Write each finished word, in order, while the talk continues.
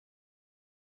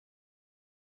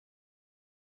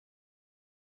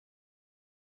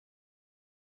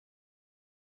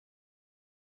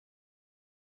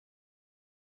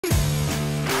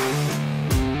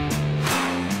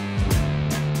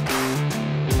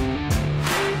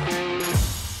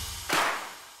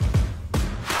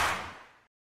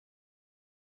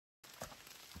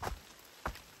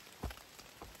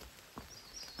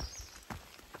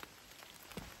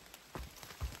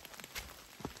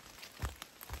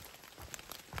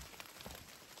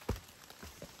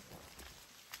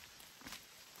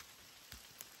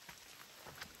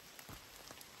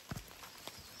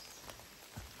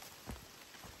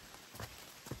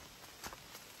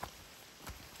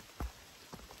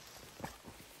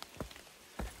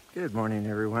Good morning,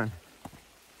 everyone.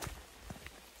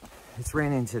 It's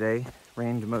raining today.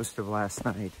 Rained most of last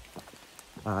night.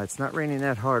 It's not raining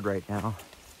that hard right now.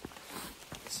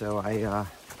 So I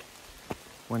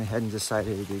went ahead and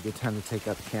decided it'd be a good time to take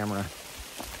out the camera.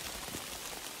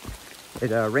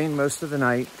 It rained most of the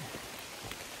night.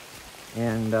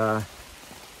 And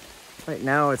right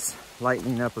now it's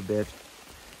lightening up a bit.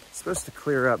 It's supposed to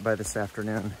clear up by this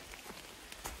afternoon,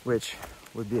 which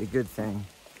would be a good thing.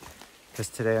 Because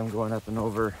today I'm going up and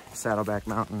over Saddleback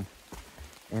Mountain,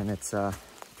 and it's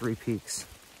 3 peaks.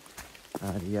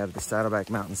 You have the Saddleback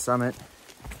Mountain Summit,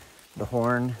 the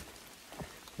Horn,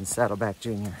 and Saddleback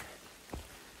Junior.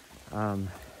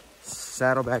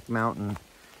 Saddleback Mountain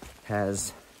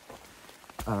has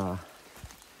an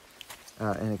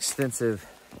extensive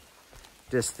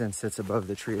distance that's above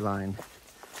the tree line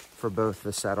for both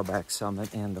the Saddleback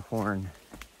Summit and the Horn.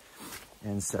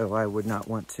 And so I would not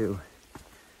want to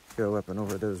go up and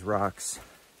over those rocks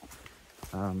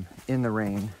in the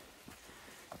rain.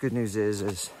 Good news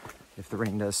is if the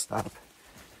rain does stop,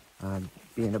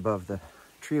 being above the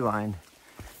tree line,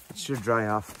 it should dry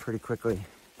off pretty quickly.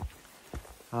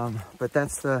 But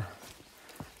that's the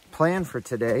plan for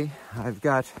today. I've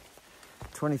got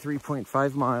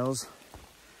 23.5 miles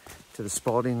to the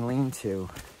Spaulding lean-to,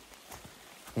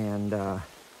 and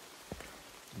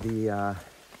the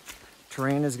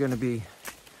terrain is going to be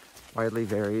widely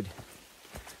varied,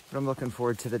 but I'm looking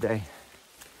forward to the day.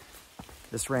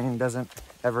 This rain doesn't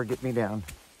ever get me down.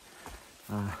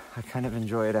 I kind of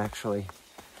enjoy it, actually.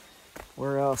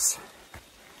 Where else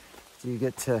do you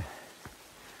get to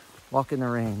walk in the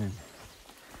rain and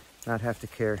not have to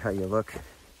care how you look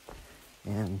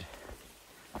and,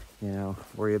 you know,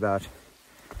 worry about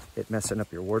it messing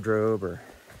up your wardrobe or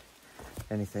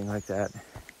anything like that?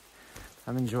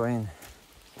 I'm enjoying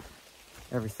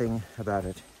everything about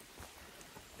it.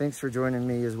 Thanks for joining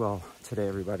me as well today,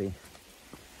 everybody.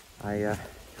 I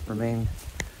remain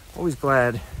always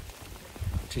glad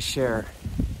to share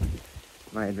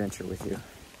my adventure with you.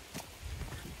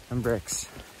 I'm Bricks.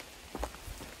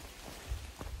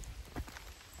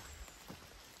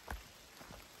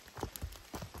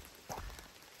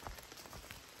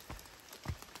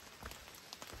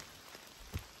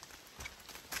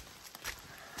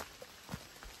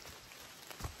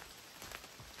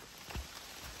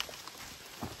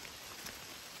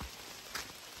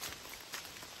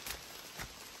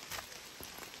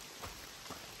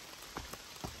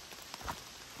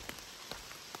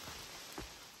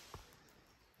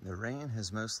 The rain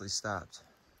has mostly stopped.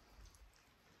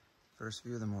 First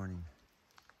view of the morning.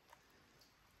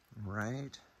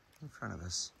 Right in front of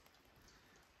us,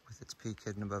 with its peak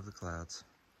hidden above the clouds,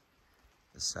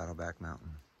 is Saddleback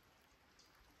Mountain.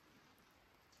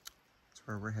 That's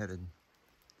where we're headed.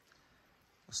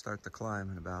 We'll start the climb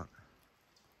in about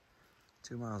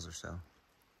 2 miles or so.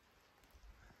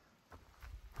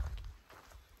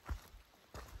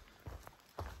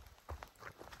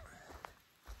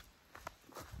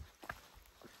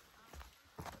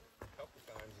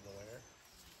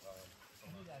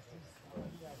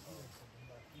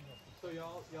 So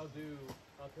y'all do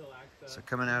uphill access. So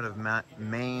coming out of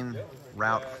main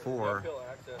Route 4,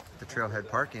 the trailhead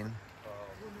parking,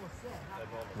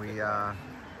 we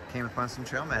came upon some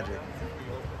trail magic.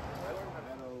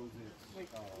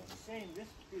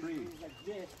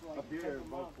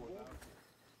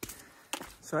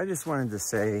 So I just wanted to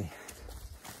say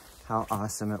how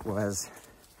awesome it was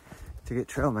to get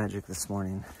trail magic this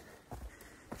morning.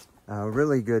 A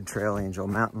really good trail angel,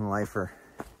 mountain lifer,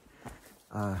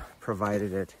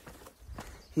 provided it.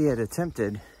 He had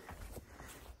attempted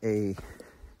a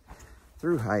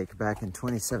through-hike back in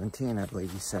 2017, I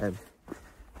believe he said,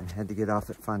 and had to get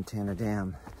off at Fontana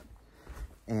Dam.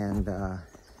 And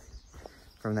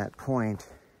from that point,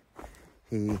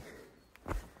 he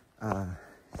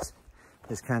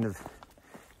has kind of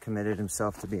committed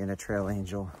himself to being a trail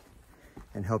angel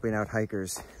and helping out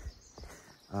hikers.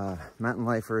 Mountain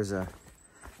lifer is a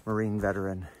Marine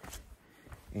veteran,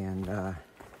 and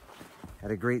had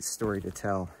a great story to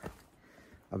tell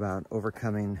about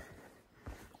overcoming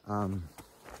some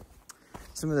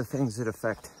of the things that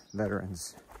affect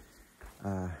veterans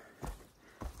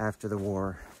after the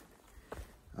war,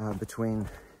 between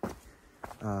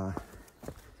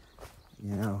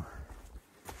you know,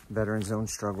 veterans' own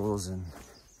struggles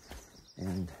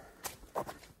and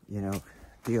you know,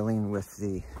 dealing with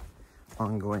the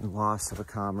ongoing loss of a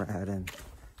comrade and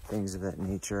things of that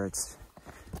nature. It's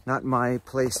not my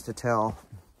place to tell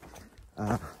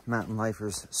mountain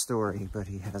lifer's story, but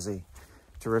he has a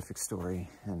terrific story,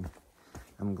 and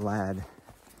I'm glad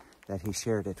that he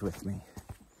shared it with me.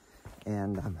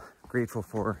 And I'm grateful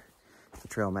for the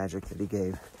trail magic that he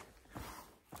gave.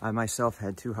 I myself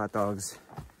had 2 hot dogs,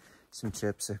 some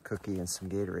chips, a cookie, and some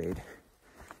Gatorade,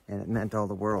 and it meant all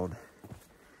the world.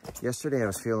 Yesterday I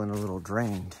was feeling a little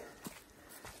drained,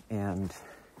 and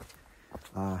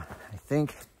I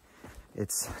think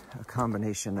it's a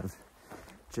combination of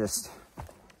just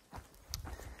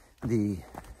the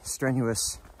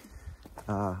strenuous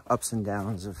ups and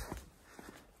downs of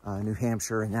New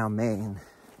Hampshire and now Maine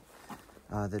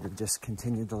that have just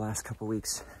continued the last couple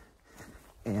weeks,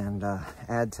 and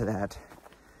add to that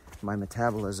my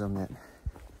metabolism that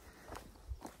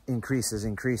increases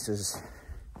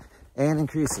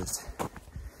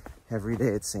every day,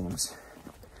 it seems.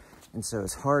 And so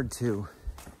it's hard to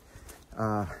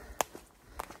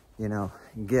you know,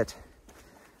 get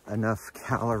enough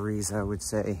calories, I would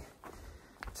say,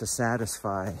 to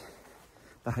satisfy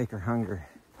the hiker hunger.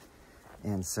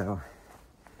 And so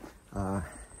the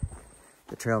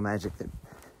trail magic that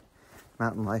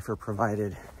Mountain Lifer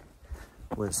provided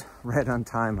was right on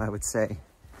time, I would say.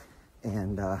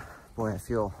 And boy, I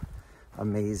feel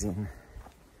amazing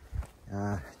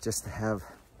just to have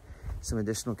some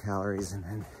additional calories, and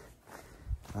then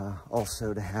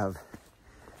also to have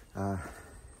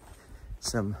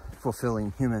some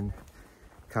fulfilling human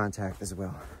contact as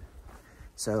well.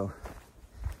 So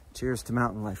cheers to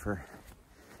Mountain Lifer,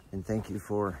 and thank you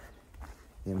for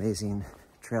the amazing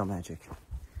trail magic.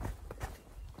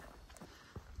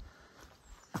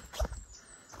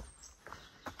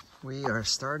 We are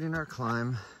starting our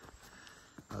climb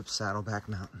up Saddleback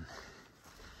Mountain.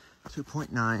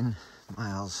 2.9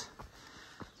 miles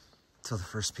till the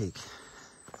first peak.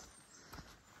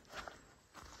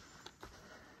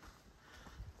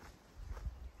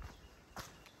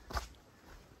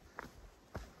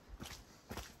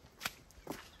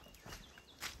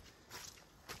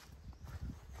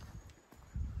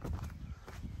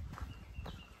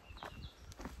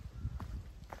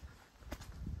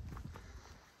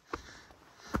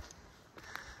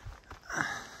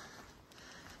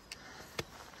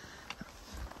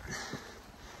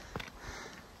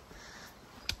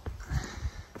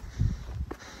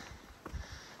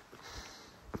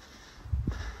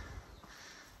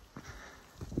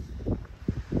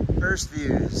 First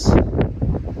views.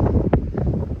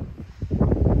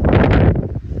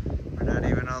 We're not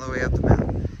even all the way up the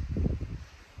mountain.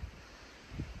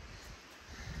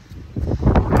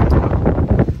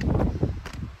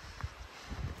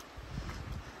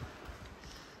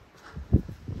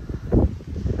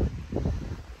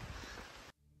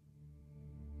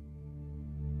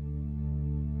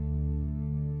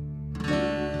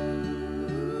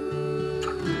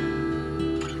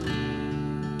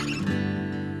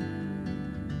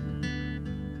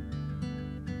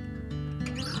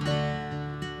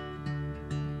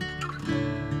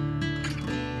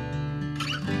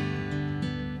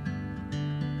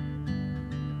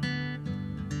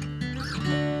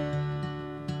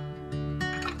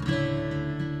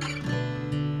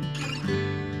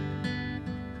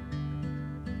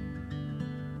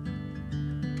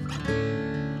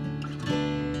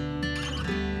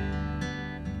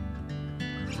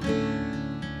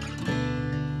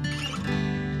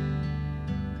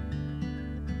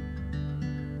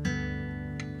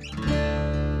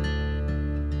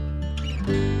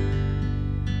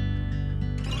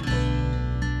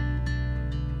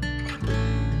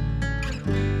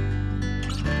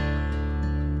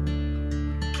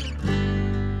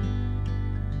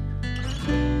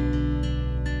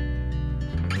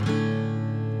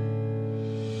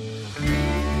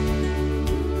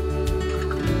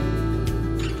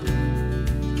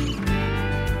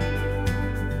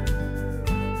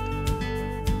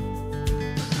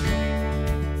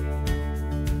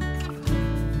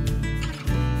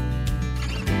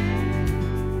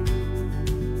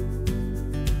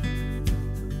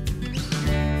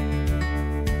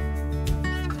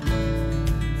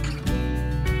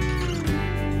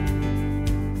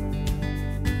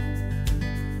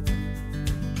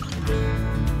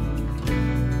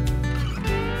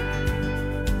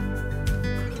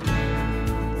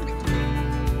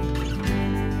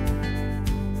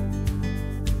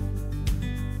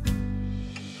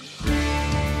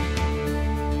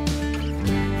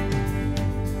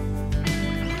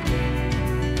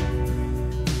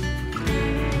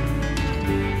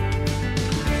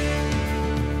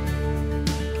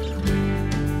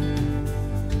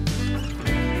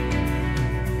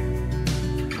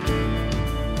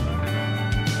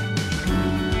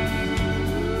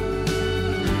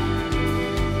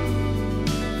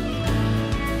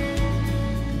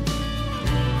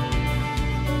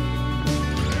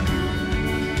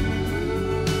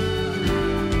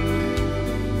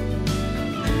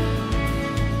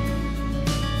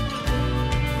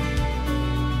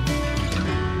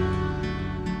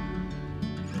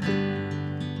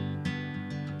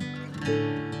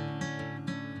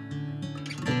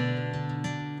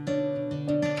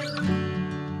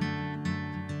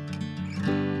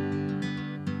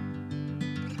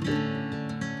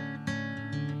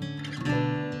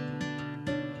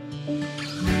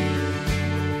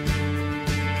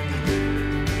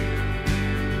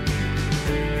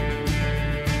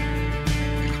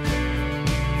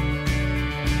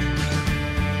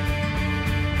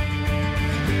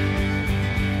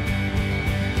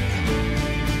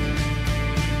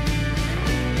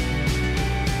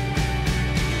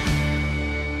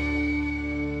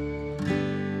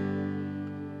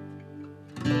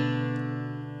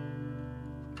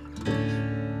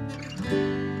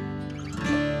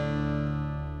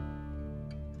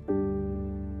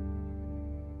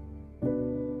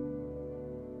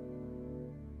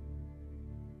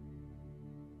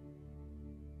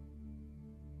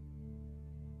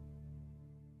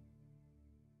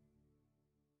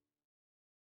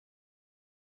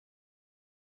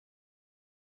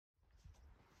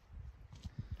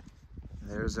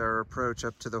 There's our approach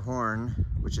up to the horn,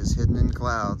 which is hidden in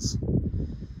clouds.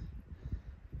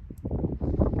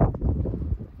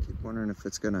 Keep wondering if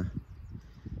it's gonna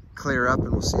clear up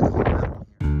and we'll see the whole mountain here.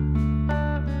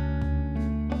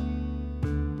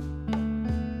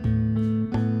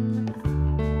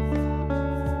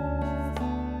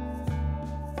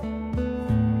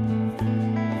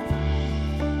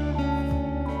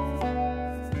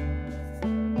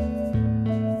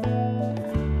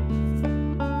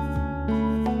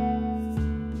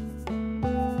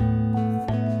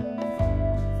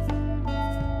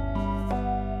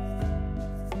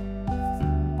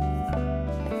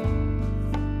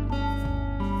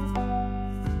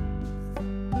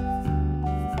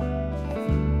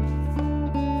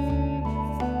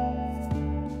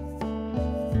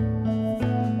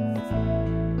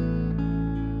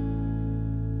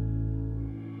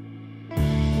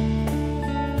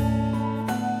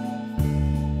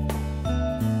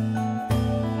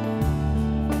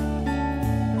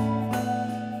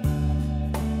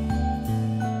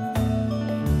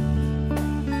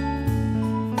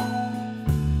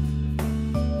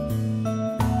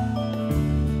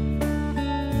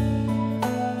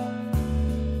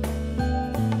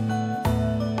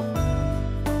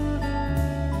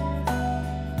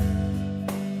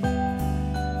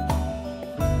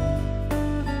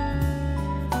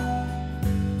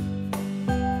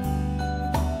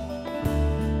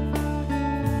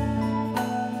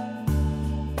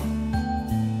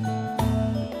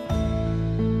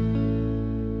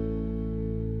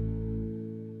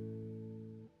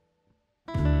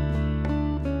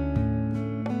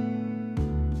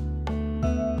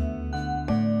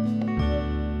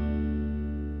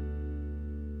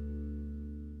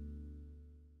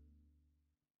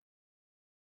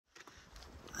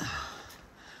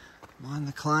 I'm on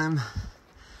the climb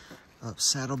up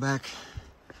Saddleback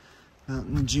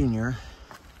Mountain Junior.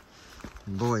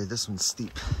 And boy, this one's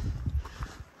steep.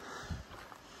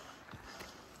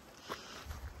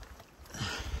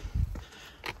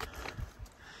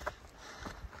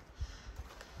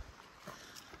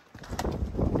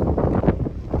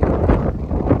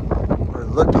 We're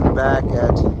looking back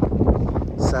at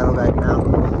Saddleback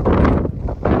Mountain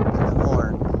and the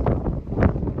horn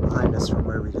behind us from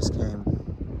where we just came.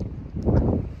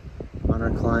 On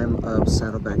our climb of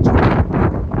Saddleback Junior.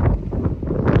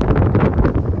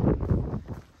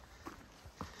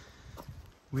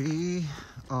 We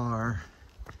are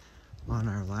on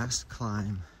our last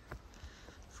climb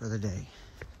for the day.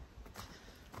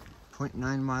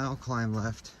 0.9 mile climb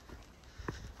left,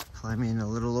 climbing a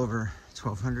little over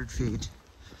 1,200 feet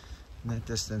in that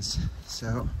distance.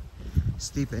 So,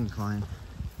 steep incline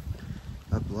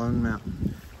up Lone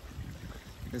Mountain.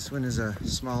 This one is a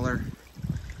smaller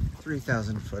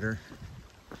 3,000 footer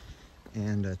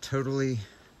and a totally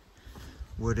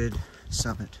wooded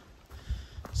summit.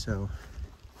 So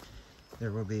there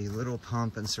will be little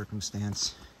pomp and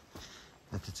circumstance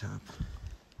at the top.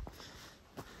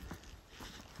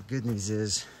 The good news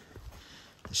is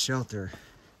the shelter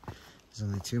is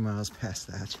only 2 miles past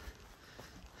that.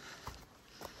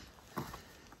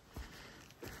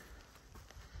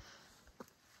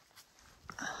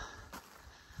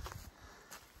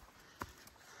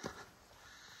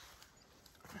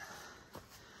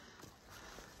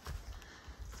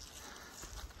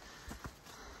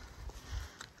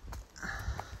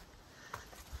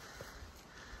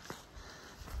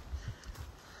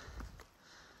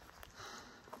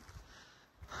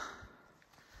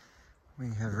 We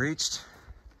have reached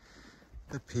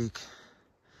the peak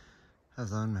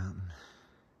of Lone Mountain.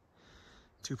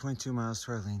 2.2 miles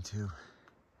to our lean-to.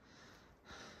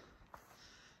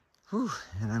 Whew,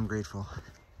 and I'm grateful.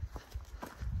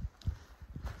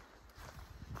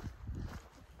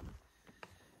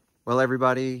 Well,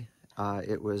 everybody,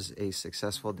 it was a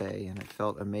successful day, and it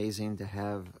felt amazing to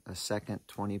have a second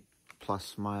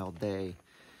 20-plus mile day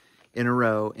in a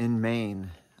row in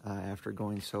Maine after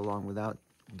going so long without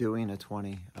doing a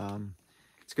 20.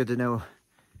 It's good to know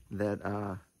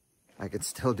that I could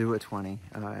still do a 20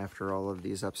 after all of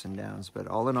these ups and downs. But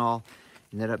all in all,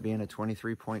 it ended up being a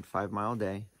 23.5 mile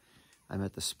day. I'm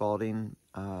at the Spaulding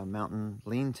Mountain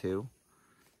Lean-To.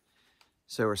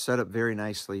 So we're set up very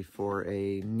nicely for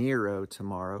a Nero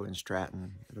tomorrow in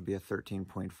Stratton. It'll be a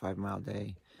 13.5 mile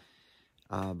day.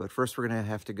 But first we're gonna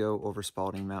have to go over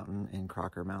Spaulding Mountain and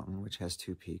Crocker Mountain, which has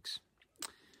 2 peaks.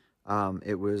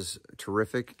 It was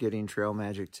terrific getting Trail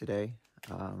Magic today.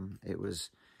 It was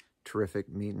terrific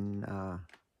meeting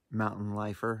Mountain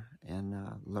Lifer and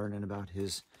learning about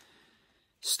his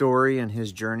story and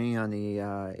his journey on the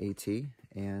AT,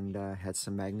 and had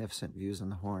some magnificent views on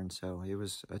the horn. So it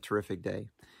was a terrific day.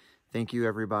 Thank you,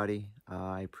 everybody.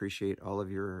 I appreciate all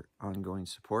of your ongoing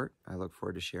support. I look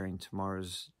forward to sharing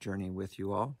tomorrow's journey with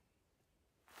you all.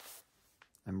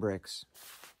 I'm Bricks.